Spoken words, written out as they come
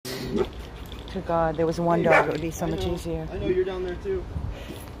to God there was one dog, it would be so much easier. I know you're down there too.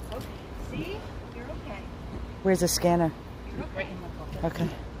 Okay. See? You're okay. Where's the scanner? You're okay. Okay.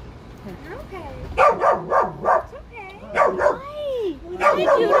 You're okay. It's okay. Hi. Hi,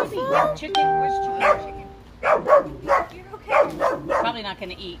 beautiful. Chicken. Where's chicken? You're okay. Probably not going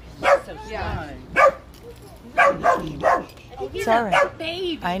to eat because he's so smart. It's all right.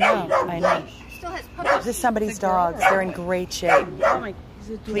 Baby. I know. Still has puppy. This is somebody's dogs. They're in great shape. Oh my,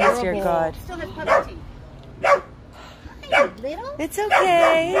 Please, dear God. Still has puppy teeth. Hi, little. It's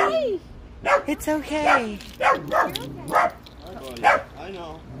okay. It's okay. Hi, buddy. I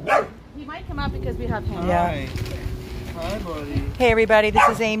know. he might come out because we have him. Yeah. Hi, buddy. Hey everybody, this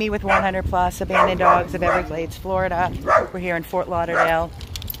is Amy with 100 Plus Abandoned Dogs of Everglades, Florida. We're here in Fort Lauderdale.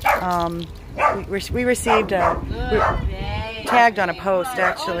 We received tagged on a post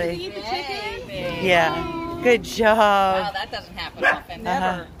actually. Yeah. Good job. Wow, that doesn't happen often.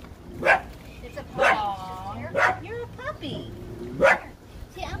 Never. It's a puppy. You're a puppy.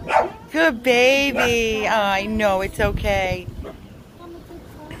 See, I'm a Good baby. Oh, I know, it's okay.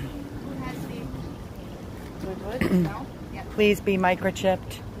 Please be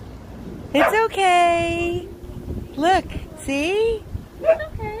microchipped. It's okay. Look, see? It's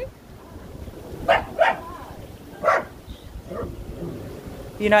okay.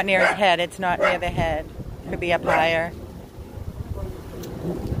 You're not near his head. It's not near the head. Could be up higher.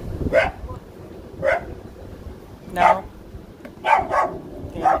 No?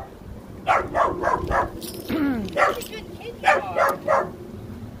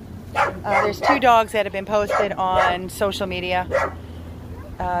 There's two dogs that have been posted on social media.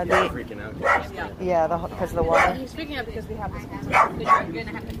 Freaking out. Because of the water. He's freaking out because we have this because you're going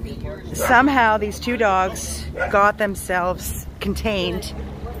to have to feed yours. Somehow these two dogs got themselves contained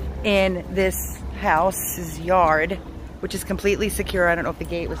in this house's yard, which is completely secure. I don't know if the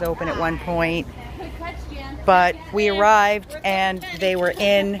gate was open at one point, but we arrived and they were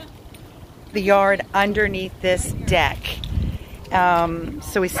in the yard underneath this deck.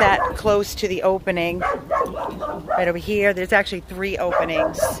 So we sat close to the opening right over here. There's actually 3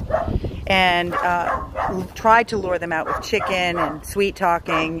 openings, and tried to lure them out with chicken and sweet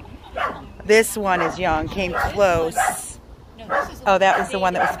talking. This one is young, came close. Oh, that was the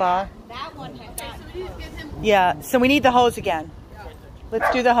one that was far? That one has got Yeah, so we need the hose again.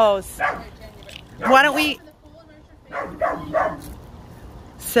 Let's do the hose. Why don't we...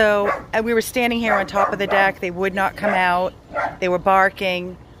 So we were standing here on top of the deck. They would not come out. They were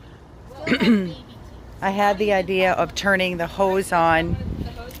barking. I had the idea of turning the hose on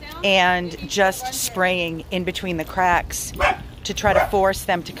and just spraying in between the cracks to try to force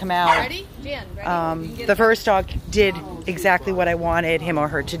them to come out. The first dog did exactly what I wanted him or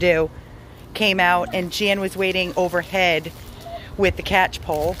her to do. Came out, and Jan was waiting overhead with the catch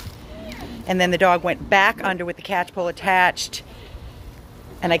pole. And then the dog went back under with the catch pole attached.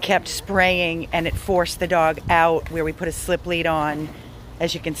 And I kept spraying, and it forced the dog out where we put a slip lead on.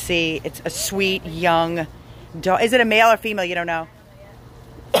 As you can see, it's a sweet, young dog. Is it a male or female? You don't know.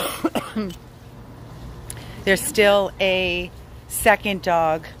 There's still a second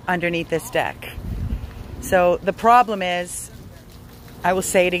dog underneath this deck. So the problem is, I will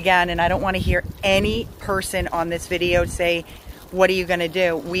say it again, and I don't want to hear any person on this video say, what are you going to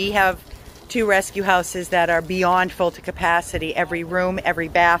do? We have 2 rescue houses that are beyond full to capacity. Every room, every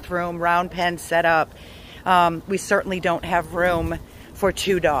bathroom, round pen set up. We certainly don't have room for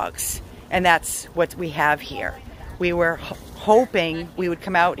 2 dogs, and that's what we have here. We were hoping we would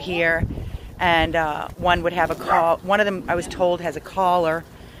come out here and one would have a call. One of them, I was told, has a collar.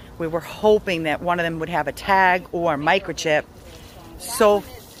 We were hoping that one of them would have a tag or a microchip. So,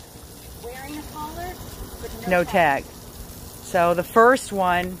 wearing a collar, but no tag. So the first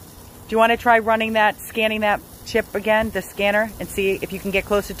one, do you want to try running that, scanning that chip again, the scanner, and see if you can get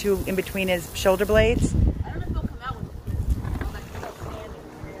closer to in between his shoulder blades? I don't know if they'll come out with all that stuff standing.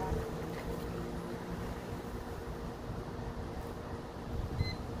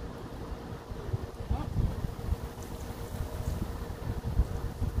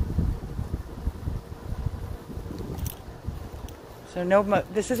 So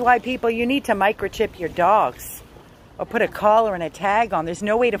this is why people, you need to microchip your dogs or put a collar and a tag on. There's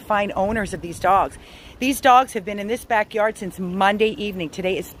no way to find owners of these dogs. These dogs have been in this backyard since Monday evening.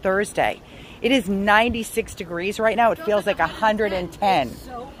 Today is Thursday. It is 96 degrees right now. It feels like 110.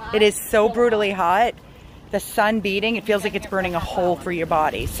 It is so brutally hot. The sun beating, it feels like it's burning a hole through your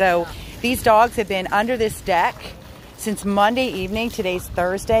body. So these dogs have been under this deck since Monday evening. Today's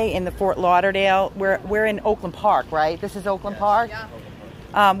Thursday in the Fort Lauderdale. We're in Oakland Park, right? This is Oakland Park?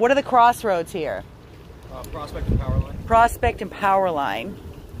 Yeah. What are the crossroads here? Prospect and Powerline. Prospect and Powerline.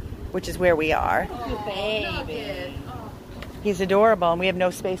 which is where we are. Oh, baby. He's adorable, and we have no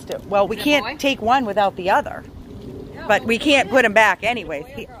space to. Well, we Is it a can't boy? take one without the other, but we can't put him back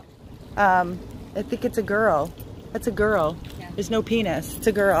anyways. I think it's a girl. That's a girl. Yeah. There's no penis. It's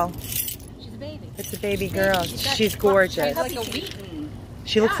a girl. She's a baby. It's a baby girl. She's She's gorgeous. She's like a Wheaton.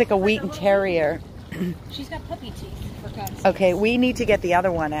 She looks like a Wheaton Terrier. She's got puppy teeth, for God's sake. Okay, we need to get the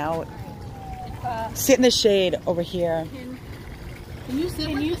other one out. Sit in the shade over here. Can you sit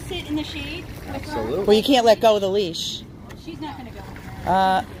in the shade with her? Absolutely. Well, you can't let go of the leash. She's not going to go.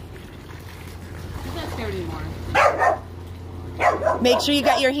 She's not scared anymore. Make sure you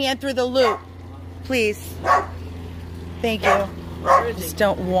got your hand through the loop, please. Thank you. Just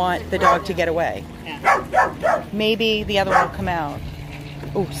don't want the dog to get away. Yeah. Maybe the other one will come out.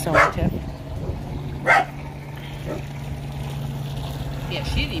 Oh, sorry, Tiff. Yeah,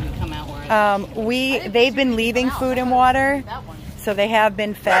 she didn't even come out where They've been leaving food and water, that one. so they have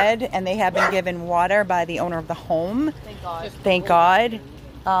been fed and they have been given water by the owner of the home. Thank God. Thank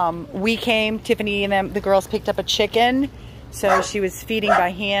God. We came, Tiffany and them, the girls picked up a chicken, so she was feeding by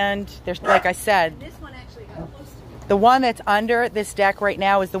hand. There's, like I said, This one actually got close to me. the one that's under this deck right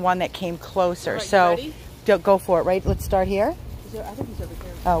now is the one that came closer. Right, So you ready? don't go for it, right? Let's start here. I think he's over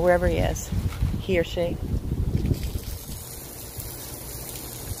here. Oh, wherever he is. He or she.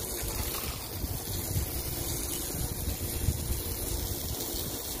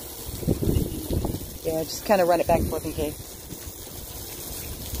 Yeah, just kind of run it back and forth in case.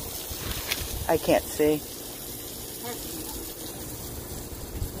 I can't see.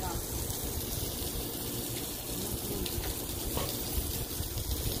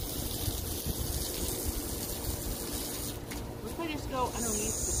 What if I just go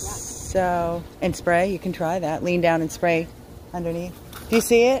underneath the deck? So, and spray, you can try that. Lean down and spray underneath. Do you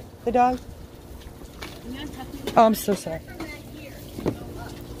see it, the dog? Oh, I'm so sorry.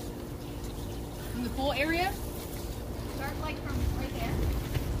 From the pool area? Start like from right there.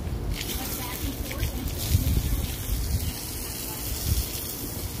 Like back and forth.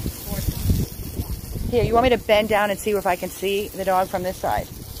 Here, you want me to bend down and see if I can see the dog from this side?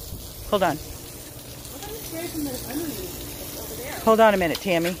 Hold on. What about the stairs from the underneath? Over there. Hold on a minute,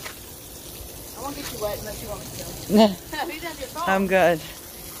 Tammy. I won't get you wet unless you want me to. I'm These have your phone. good.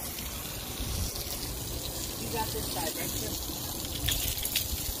 You got this side right here.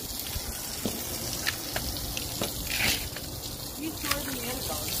 He's shorter than the other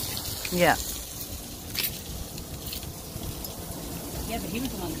dog. Yeah. Yeah, but he was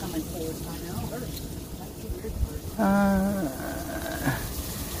the one coming forward. I know.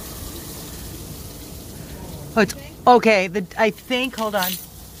 Oh, it's okay. I think. Hold on.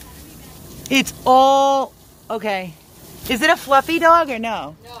 It's all okay. Is it a fluffy dog or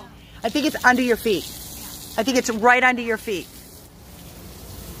no? No. I think it's under your feet. I think it's right under your feet.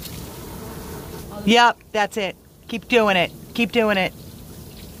 Yep, that's it. Keep doing it. Keep doing it.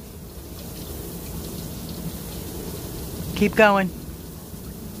 Keep going.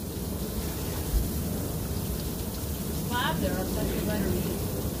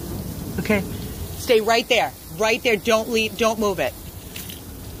 Okay. Stay right there. Right there. Don't leave. Don't move it.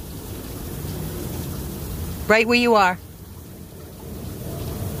 Right where you are.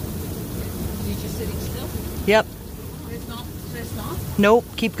 He's just sitting still? Yep. It's not? Nope.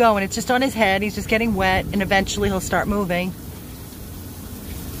 Keep going. It's just on his head. He's just getting wet, and eventually he'll start moving.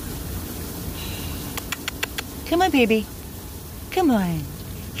 Come on, baby. Come on.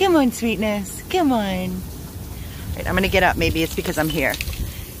 Come on, sweetness. Come on. All right, I'm going to get up. Maybe it's because I'm here.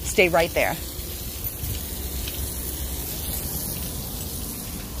 Stay right there.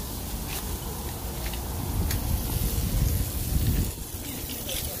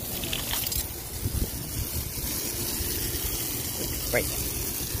 Right there.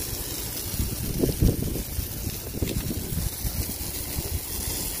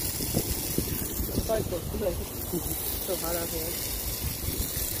 So hot out here.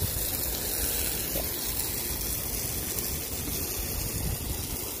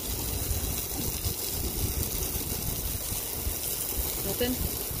 Open.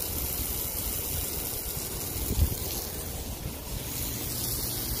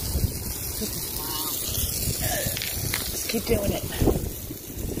 Just keep doing it.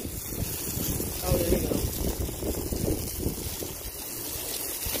 Oh, there you go.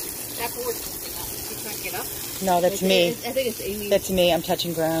 That board's lifting up. You trying to get up? No, that's me. I think it's Amy. That's me. I'm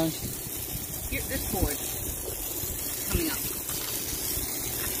touching ground. Here, this board coming up.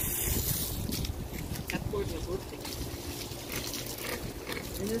 That board was lifting.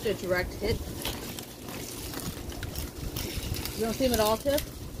 And there's a direct hit. You don't see him at all, Tiff?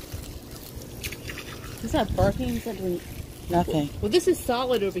 He's not barking. He's not doing Nothing. Well, this is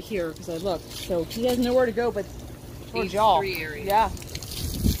solid over here because I looked. So he has nowhere to go but towards y'all. 3 areas. Yeah.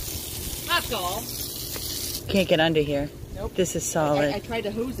 That's all. Can't get under here. Nope. This is I solid. tried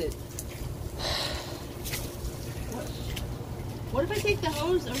to hose it. What if I take the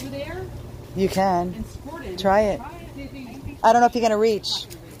hose over there You can. and squirt it? Try it. I don't know if you're going to reach.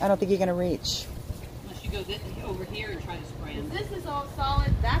 I don't think you're going to reach. Unless you go over here and try to spray them. This is all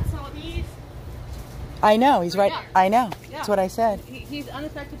solid. That's all these. I know. He's right. Yeah. I know. Yeah. That's what I said. He's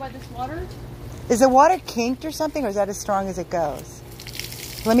unaffected by this water. Is the water kinked or something, or is that as strong as it goes?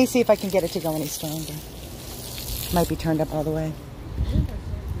 Let me see if I can get it to go any stronger. Might be turned up all the way.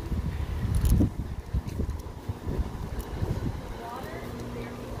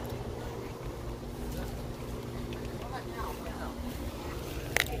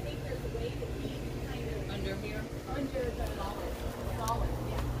 Under here.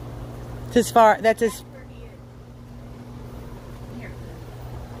 It's as far. That's as.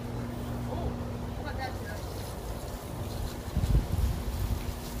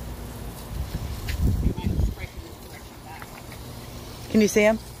 Can you see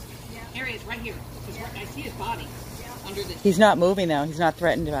him? Harry is right here. I see his body. Under the. He's not moving though. He's not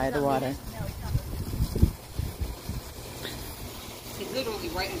threatened by the water. He's literally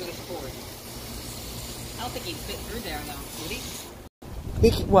right under this cord. I don't think he'd fit through there though, would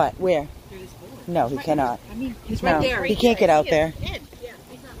he? What? Where? Through this board. No, he cannot. I mean, He's No, right there. he can't get out there. I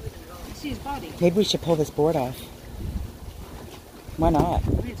see his body. Maybe we should pull this board off. Why not? I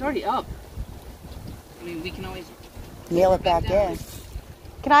mean, it's already up. I mean, we can always. Nail it back in.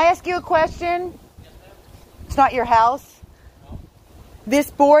 Can I ask you a question? It's not your house. This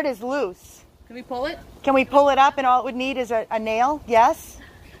board is loose. Can we pull it? Can we pull it up and all it would need is a nail? Yes?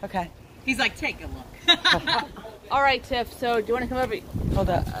 Okay. He's like, take a look. All right, Tiff. So do you want to come over? Hold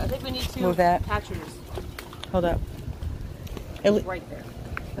up. I think we need two Move that. patchers. Hold up. He's right there.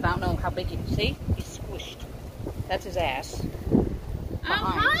 But I don't know how big he can see. He's squished. That's his ass.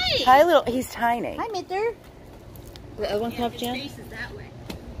 Hi. Hi, little. He's tiny. Hi, Mister. The other one come, His Jen? face is that way.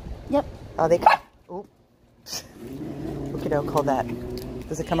 Yep. Oh, they come. Oop. Look at hold that.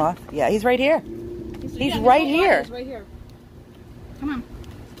 Does it come off? Yeah, he's right here. He's right here. He's right here. Come on.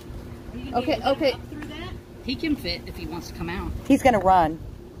 Okay, okay. He can fit if he wants to come out. He's gonna run.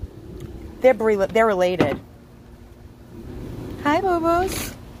 They're related. Hi,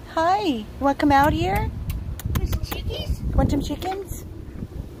 boo-boos. Hi. You want to come out here? There's chickies? Want some chickens?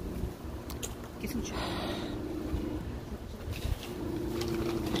 Get some chicken.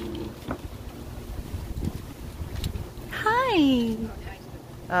 Hi.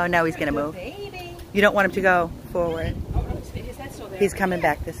 Oh, now he's gonna move. Baby. You don't want him to go forward. Oh, his head's still there. He's coming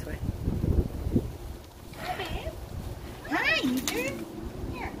back this way. Hi, Mister.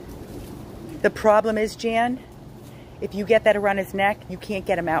 Here. The problem is, Jan, if you get that around his neck, you can't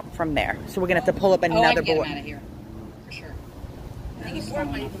get him out from there. So we're gonna have to pull up I another can get board. him out of here. For sure. I think This he's board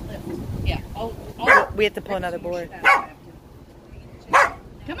strong might enough. even lift. Yeah. Oh, We have to pull another board. Come on.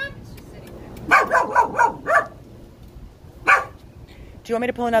 Do you want me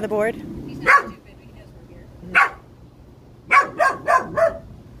to pull another board? He's not stupid, but he knows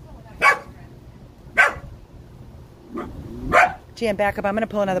we're here. Jan, back up. I'm gonna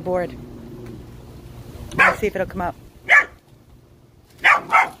pull another board. Let's see if it'll come up. Come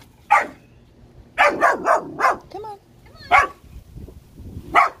on. Come on.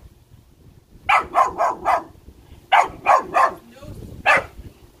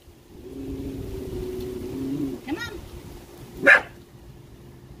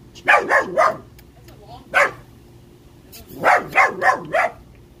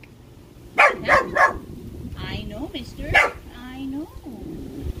 I know, mister. I know.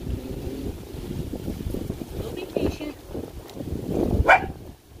 We'll be patient.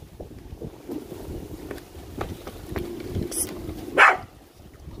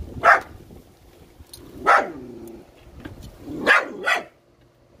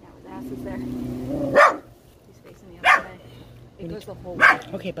 Goes the whole way.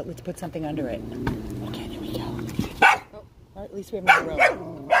 Okay, but let's put something under it. Okay, there we go. All right, at least we have more room.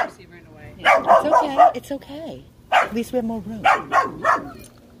 See, ran away. It's okay. It's okay. At least we have more room.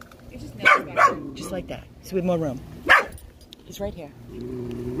 You just never got it. Just like that. So we have more room. He's right here.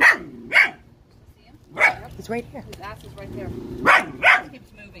 He's right here. His ass is right there. He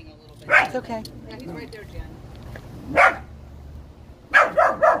keeps moving a little bit. It's okay. Yeah, he's right there, Jen.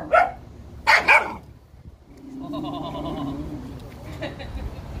 Oh.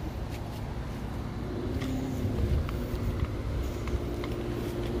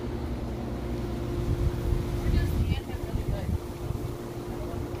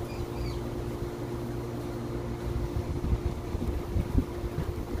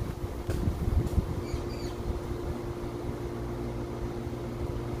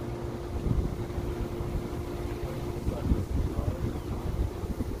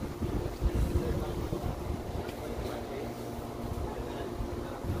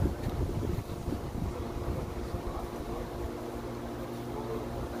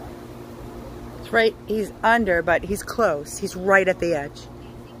 right, he's under, but he's close. He's right at the edge.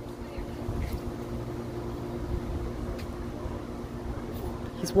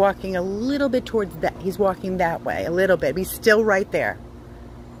 He's walking a little bit towards that. He's walking that way, a little bit. He's still right there.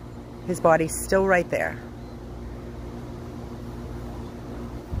 His body's still right there.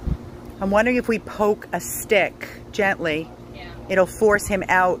 I'm wondering if we poke a stick gently, it'll force him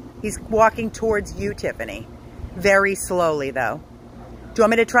out. He's walking towards you, Tiffany. Very slowly, though. Do you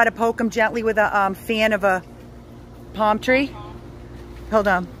want me to try to poke him gently with a fan of a palm tree? Hold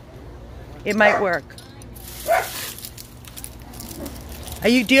on. It might work. Do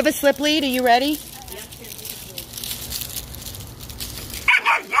you have a slip lead? Are you ready?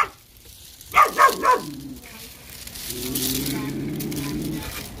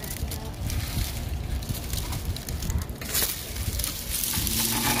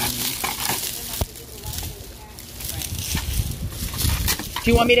 Do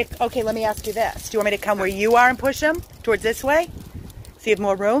you want me to, okay, let me ask you this. Do you want me to come where you are and push him towards this way? So you have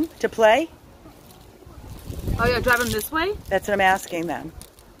more room to play? Oh yeah, drive him this way? That's what I'm asking them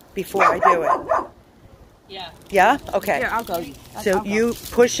before I do it. Yeah. Yeah? Okay. Here, I'll go. So you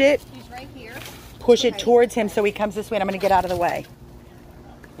push it. He's right here. Push it towards him so he comes this way, and I'm going to get out of the way.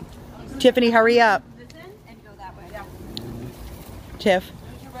 Tiffany, hurry up. This end and go that way. Yeah. Tiff,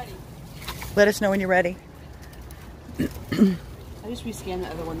 You're ready. let us know when you're ready. I just rescanned the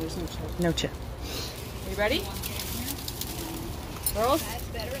other one. There's no chip. No chip. Are you ready? Girls? That's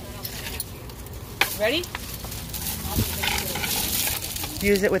better, and then I'll come after you. Ready?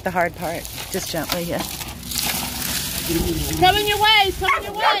 Use it with the hard part. Just gently, yeah. Coming your way! Coming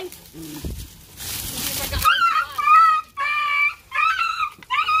your way!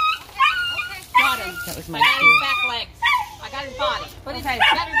 Got him. That was I my got his fear. back legs. I got his body. But it's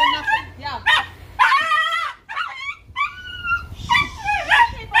better than nothing. Yeah.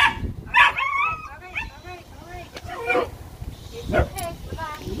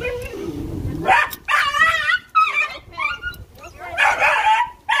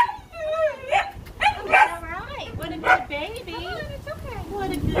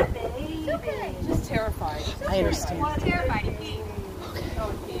 Just terrified. I understand. Terrified.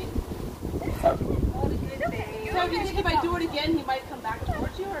 So do you think if I do it again, he might come back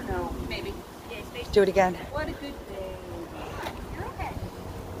towards you, or no? Maybe. Do it again. What a good day. You're okay.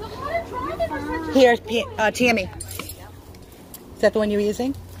 Look what a drive it was. Here, Tammy. Is that the one you were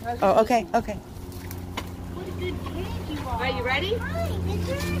using? Oh, okay, okay. What a good kid you are. All right, you ready? Hi,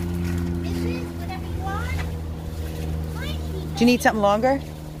 Mrs. Whatever you want. Hi, Chica. Do you need something longer?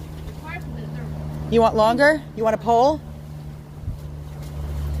 You want longer? You want a pole?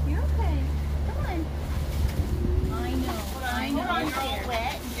 You're okay. Come on. I know. I'm all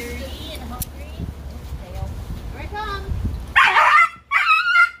wet and dirty and hungry. Here I come.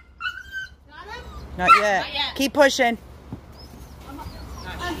 Got him? Not yet. Not yet. Keep pushing.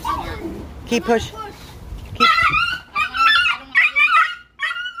 Keep push. Keep.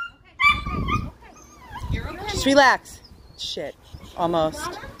 You're okay. Just relax. Shit.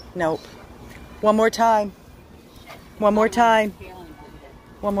 Almost. Nope. One more time. One more time.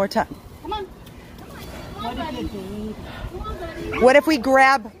 One more time. Come on. What a good baby. Come on, buddy. What if we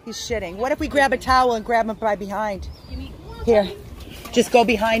grab, he's shitting. What if we grab a towel and grab him by behind? Here. Just go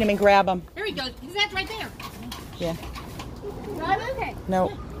behind him and grab him. There he goes. He's that right there. Yeah. Got him? Okay.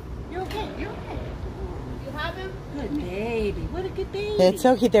 No. You're okay. You're okay. You have him? Good baby. What a good baby. It's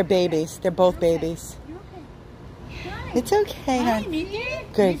okay. They're babies. They're both babies. You're okay. Got him. It's okay, Hi, hon. Mickey.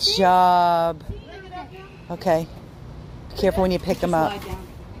 Good job. Look it up now. Okay. Be careful when you pick them up. Slide down.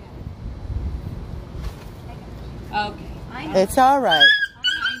 Okay. I know. It's all right.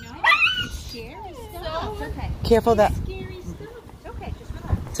 I know. It's scary stuff. It's okay. Careful that. Scary stuff. It's okay. Just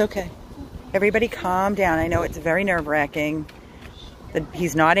relax. It's okay. Everybody calm down. I know it's very nerve-wracking.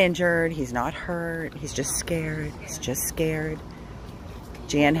 He's not injured. He's not hurt. He's just scared. He's just scared.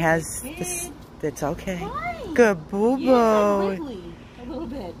 Jan has this. It's okay. Why? Good boo-boo. Quickly. A little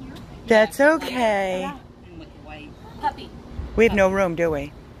bit. That's okay. And with the white. Puppy. We have no room, do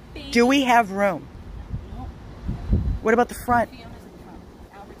we? Do we have room? What about the front? Fiona's in the front.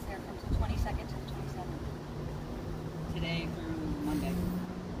 Albert's there from the 22nd to the 27th. Today through Monday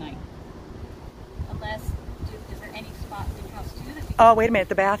night. Unless, is there any spot in your house too that we can, Oh, wait a minute.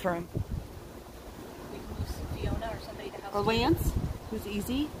 The bathroom. move Fiona or somebody to house? Or Lance, who's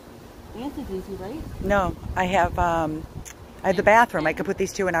easy. Lance is easy, right? No, I have the bathroom. I could put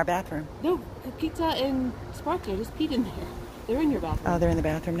these two in our bathroom. No, Pizza and Sparkler just peed in there. They're in your bathroom. Oh, they're in the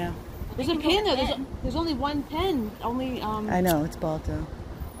bathroom now. There's a pen there. There's only one pen. Only I know, it's Balto.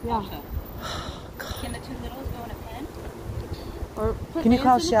 yeah. Can the two littles go in a pen? Or put Can you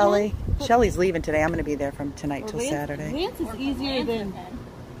call Lance in a Shelly? pen? Shelly's leaving today. I'm going to be there from tonight Or till Lance- Saturday. Lance is easier than...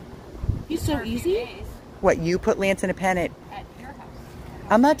 He's so easy. What, you put Lance in a pen at... At your house.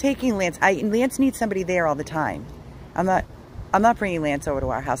 I'm not taking Lance. Lance needs somebody there all the time. I'm not bringing Lance over to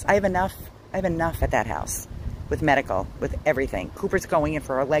our house. I have enough at that house with medical, with everything. Cooper's going in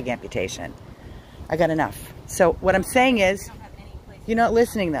for a leg amputation. I got enough. So what I'm saying is, you're not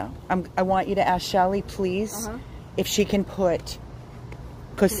listening though. I want you to ask Shelly, please, if she can put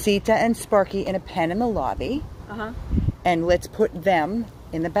Cosita and Sparky in a pen in the lobby. And let's put them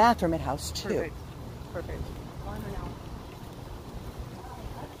in the bathroom at house 2. Perfect. Perfect.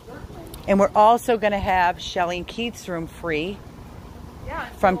 And we're also going to have Shelly and Keith's room free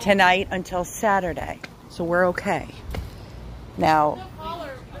from tonight until Saturday. So we're okay. Now,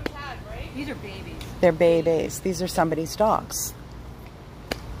 These are babies. they're babies. These are somebody's dogs.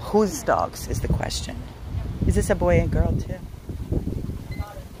 Whose dogs is the question. Is this a boy and girl too?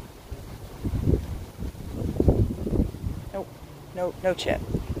 Nope. No chip.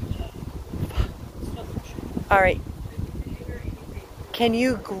 All right. Can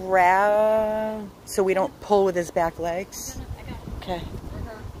you grab so we don't pull with his back legs? Okay.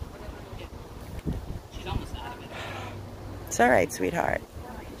 She's almost out of it. It's all right, sweetheart.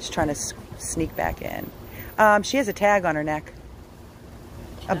 She's trying to sneak back in. She has a tag on her neck.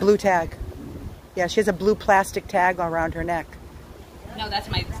 A blue tag. Yeah, she has a blue plastic tag around her neck. No, that's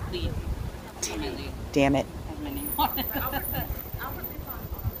my lead. That's my lead. Damn it. That's my name on it.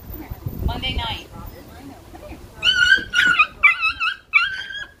 Monday night.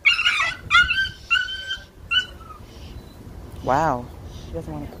 Wow. She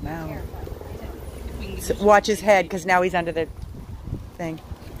doesn't want to come out. So watch his head, because now he's under the thing.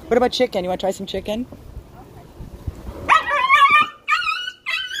 What about chicken? You want to try some chicken?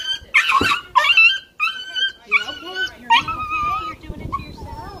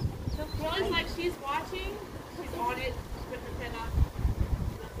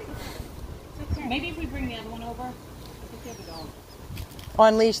 Maybe if we bring the other one over, let's get the dog.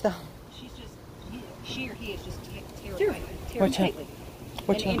 Unleash the... She's just, she or he is just terrified. Watch out.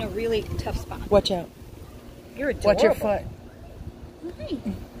 Watch In a out. really tough spot. Watch out. You're adorable. Watch your foot. Hi.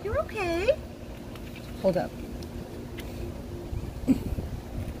 You're okay. Hold up.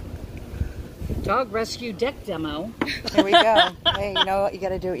 Dog rescue deck demo. Here we go. Hey, you know what? You got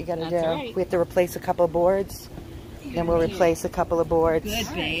to do what you got to do. That's right. We have to replace a couple of boards. Then we'll replace a couple of boards.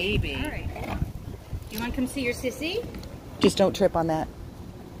 Good baby. All right. You want to come see your sissy? Just don't trip on that.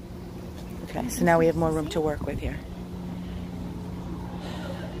 Okay, so now we have more room to work with here.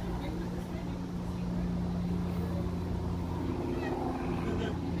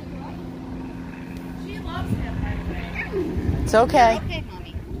 It's okay. Okay,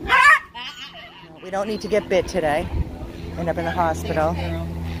 mommy. We don't need to get bit today. End up in the hospital. Here,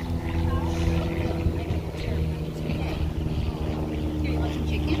 you want some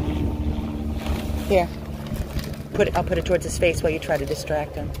chicken? Here. I'll put it towards his face while you try to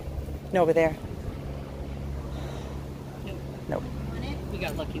distract him. No, over there. Nope. We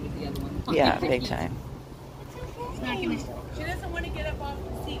got lucky with the other one. Yeah, big time. It's not gonna... She doesn't want to get up off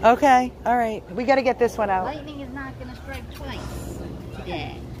the seat. Okay, all right. We got to get this one out. Lightning is not going to strike twice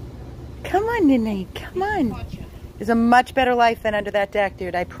today. Come on, Nene. Come on. There's a much better life than under that deck,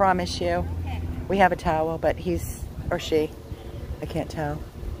 dude. I promise you. We have a towel, but he's, or she, I can't tell.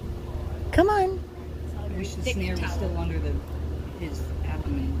 Come on. I wish the snare was still under his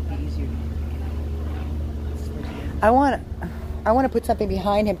abdomen. It'd be easier to get out. I want to put something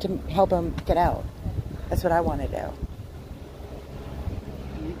behind him to help him get out. That's what I want to do.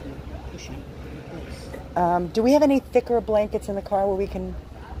 You can push him. Do we have any thicker blankets in the car where we can,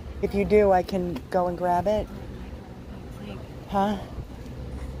 if you do, I can go and grab it? Huh?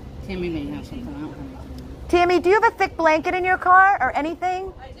 Tammy may have something out. Tammy, do you have a thick blanket in your car or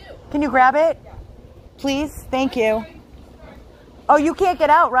anything? I do. Can you grab it? Yeah. Please? Thank you. Oh, you can't get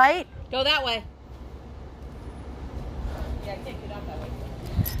out, right? Go that way.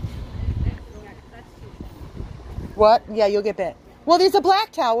 What? Yeah, you'll get bit. Well, there's a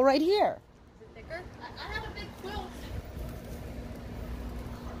black towel right here. Is it thicker? I have a big quilt.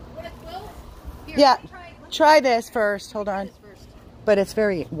 Want a quilt? Here, Yeah. let me Try this first. Hold on. this first. But it's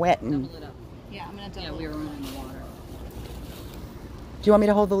very wet. And, Double it up. Yeah, I'm going to Yeah, double we were running the water. do you want me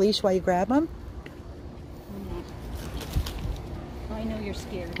to hold the leash while you grab them? I know you're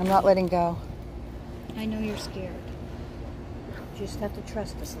scared. I'm not letting go. I know you're scared. You just have to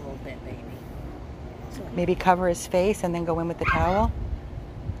trust us a little bit, baby. Maybe cover his face and then go in with the towel.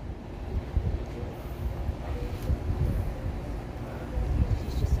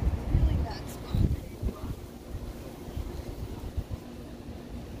 She's just in a really bad spot.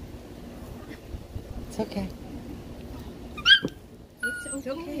 okay. It's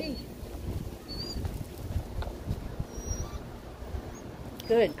okay.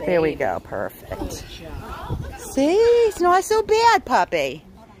 Good. Babe. There we go. Perfect. See? It's not so bad, puppy.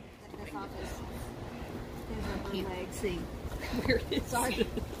 See. Where is it?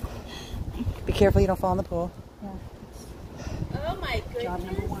 Be careful you don't fall in the pool. Oh my goodness. Job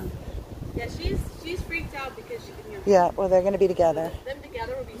number 1. Yeah, she's freaked out because she can hear Yeah, well, they're going to be together. them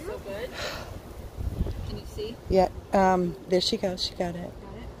together would be so good. Can you see? Yeah, there she goes. She got it.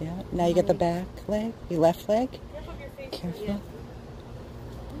 Yeah, now you get the back leg, your left leg. Careful.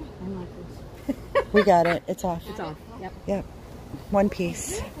 We got it. It's off. It's off. Yep. Yep. One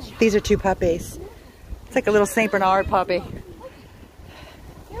piece. These are 2 puppies. It's like a little St. Bernard puppy.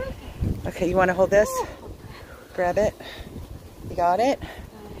 Okay, you want to hold this? Grab it. You got it?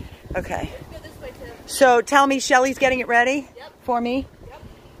 Okay. So tell me, Shelly's getting it ready for me?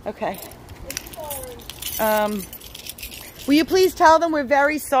 Okay. Will you please tell them we're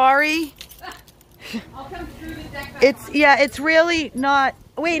very sorry? I'll come through the deck. It's really not.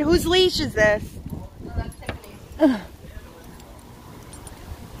 Wait, whose leash is this? No, that's Tiffany's.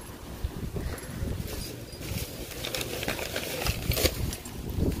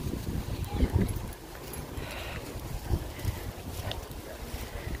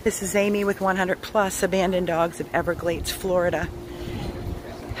 This is Amy with 100 Plus Abandoned Dogs of Everglades, Florida.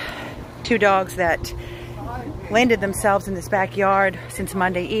 2 dogs that landed themselves in this backyard since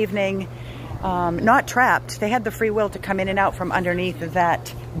Monday evening. Not trapped. They had the free will to come in and out from underneath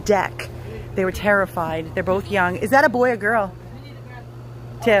that deck. They were terrified. They're both young. Is that a boy or girl?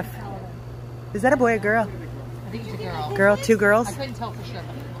 Tiff. Is that a boy or girl? I think it's a girl. Girl? 2 girls? I couldn't tell for sure,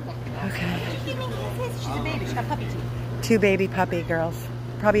 but it looked like a girl. Okay. She's a baby. She's got puppy teeth. 2 baby puppy girls.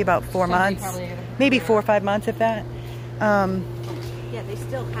 Probably about 4 months. Maybe 4 or 5 months, if that. Yeah, they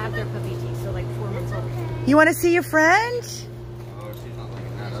still have their puppy teeth, so like 4 months old. You want to see your friend? Oh, she's not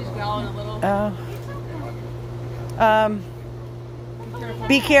liking that. She's growling a little. Oh.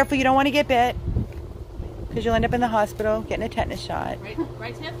 Be careful. You don't want to get bit. Because you'll end up in the hospital getting a tetanus shot.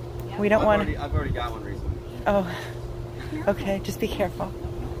 Right, Tiff? Yeah. We don't want to. I've already got one recently. Oh. Okay, just be careful.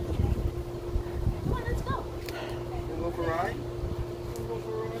 Come on, let's go. Go for a ride?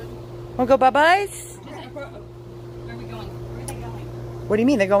 Want to go bye-byes? Where are we going? Where are they going? What do you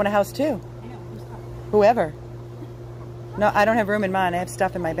mean? They're going to house too. I know. Who's car? Whoever. No, I don't have room in mine. I have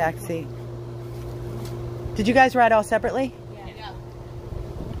stuff in my back seat. Did you guys ride all separately? Yeah.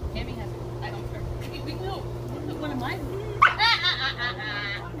 Tammy has. I don't care. We go. One of mine.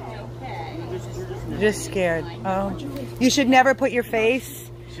 Okay. You're just scared. Oh. You should never put your face.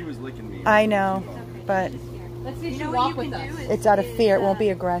 She was licking me. I know, but Let's see if she walk with us. it's out of fear. It won't be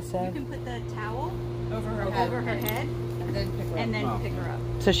aggressive. You can put the towel Over her head. and then pick her up. then pick her up.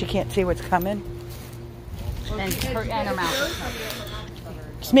 So she can't see what's coming. And her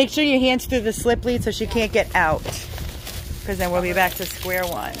mouth. Just make sure your hand's through the slip lead so she can't get out. Because then we'll be back to square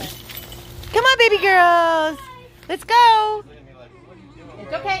one. Come on, baby girls. Let's go.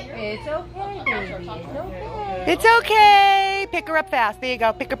 It's okay. It's okay, baby. It's okay. It's okay. Pick her up fast. There you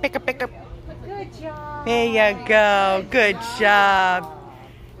go. Pick her, pick her, pick her. Good job. There you go. Good job.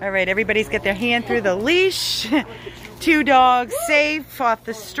 All right, everybody's got their hand through the leash. 2 dogs safe off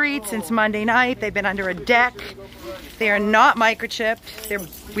the street since Monday night. They've been under a deck. They are not microchipped. They're,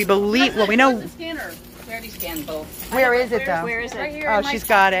 we believe, well, we know. The scanner. We already scanned both. Where is it, though? Where is it? Right here. Oh, she's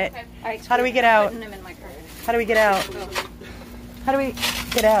got it. How do we get out? Putting them in my car. How do we get out? How do we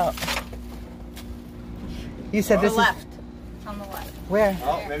get out? You said this is... Left. On the left. Where?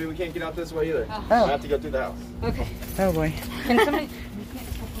 Oh, maybe we can't get out this way either. Oh. I have to go through the house. Okay. Oh, boy. Can somebody?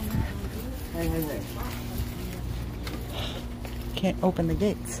 Can't open the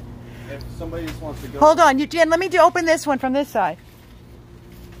gates. If somebody just wants to go. Hold on, Jen, let me open this one from this side.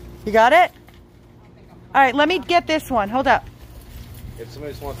 You got it? All right, let me get this one. Hold up. If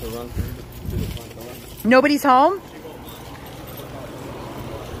somebody just wants to run through the front door. Nobody's home?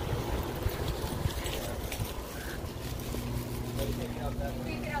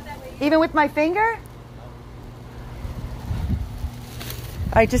 Even with my finger?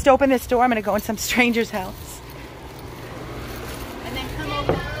 All right, just open this door. I'm going to go in some stranger's house. And then come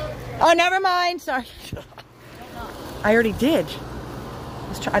over. Oh, never mind. Sorry. I already did.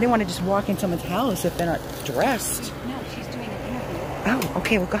 I didn't want to just walk in someone's house if they're not dressed. No, she's doing an interview. Oh,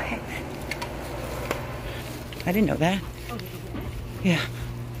 okay. Well, go ahead. I didn't know that. Yeah.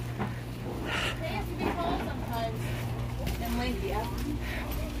 They have to be tall sometimes. And lengthy.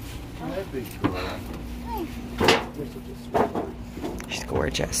 She's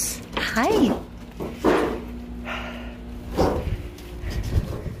gorgeous. Hi.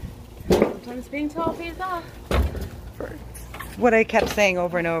 When it's being tall, feed it off. What I kept saying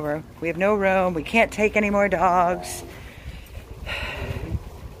over and over. We have no room. We can't take any more dogs.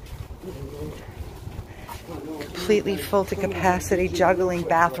 Completely full to capacity, juggling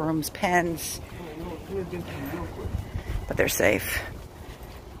bathrooms, pens. But they're safe.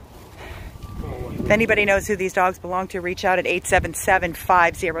 If anybody knows who these dogs belong to, reach out at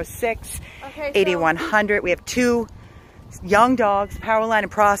 877-506-8100. We have 2 young dogs, Powerline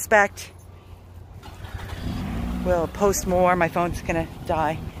and Prospect. We'll post more. My phone's gonna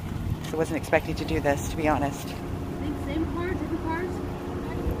die. So I wasn't expecting to do this, to be honest. Same cars, different cars?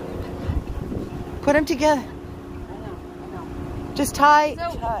 Put them together. I know. Just tie.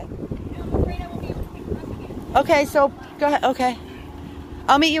 So- tie. Okay, so go ahead. Okay.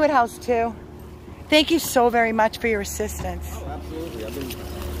 I'll meet you at house 2. Thank you so very much for your assistance. Oh, absolutely. I've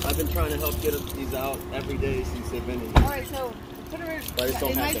been trying to help get these out every day since they've been in. All right, so put her But I just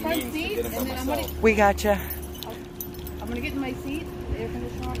don't in my have the front means to seat, get them by and then myself. We gotcha. I'm gonna get in my seat, the air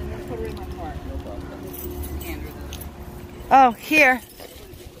conditioner on, and then put her in my car. Oh, here.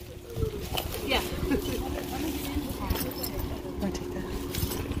 Yeah. Wanna take that?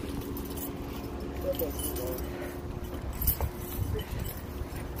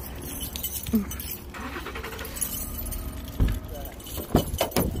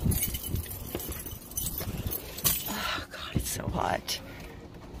 Oh God, it's so hot.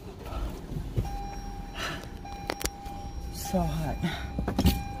 So hot.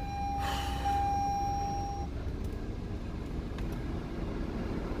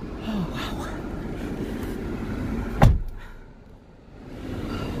 Oh wow.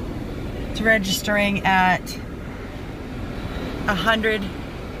 It's registering at 100. It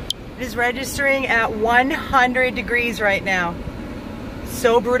is registering at 100 degrees right now.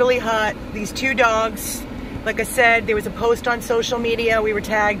 So brutally hot. These 2 dogs, like I said, there was a post on social media we were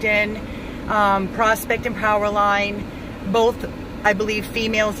tagged in. Prospect and Powerline, both, I believe,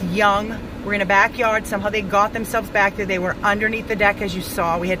 females, young. We're in a backyard. Somehow they got themselves back there. They were underneath the deck, as you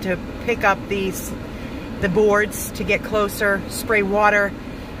saw. We had to pick up the boards to get closer, spray water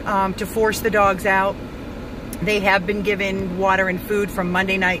to force the dogs out. They have been given water and food from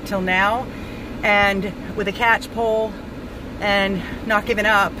Monday night till now, and with a catch pole and not giving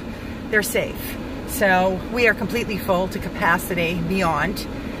up, they're safe. So we are completely full to capacity beyond.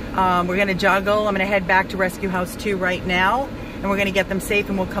 We're gonna juggle. I'm gonna head back to Rescue House 2 right now, and we're gonna get them safe,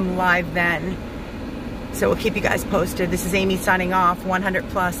 and we'll come live then. So we'll keep you guys posted. This is Amy signing off,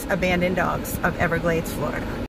 100+ abandoned dogs of Everglades, Florida.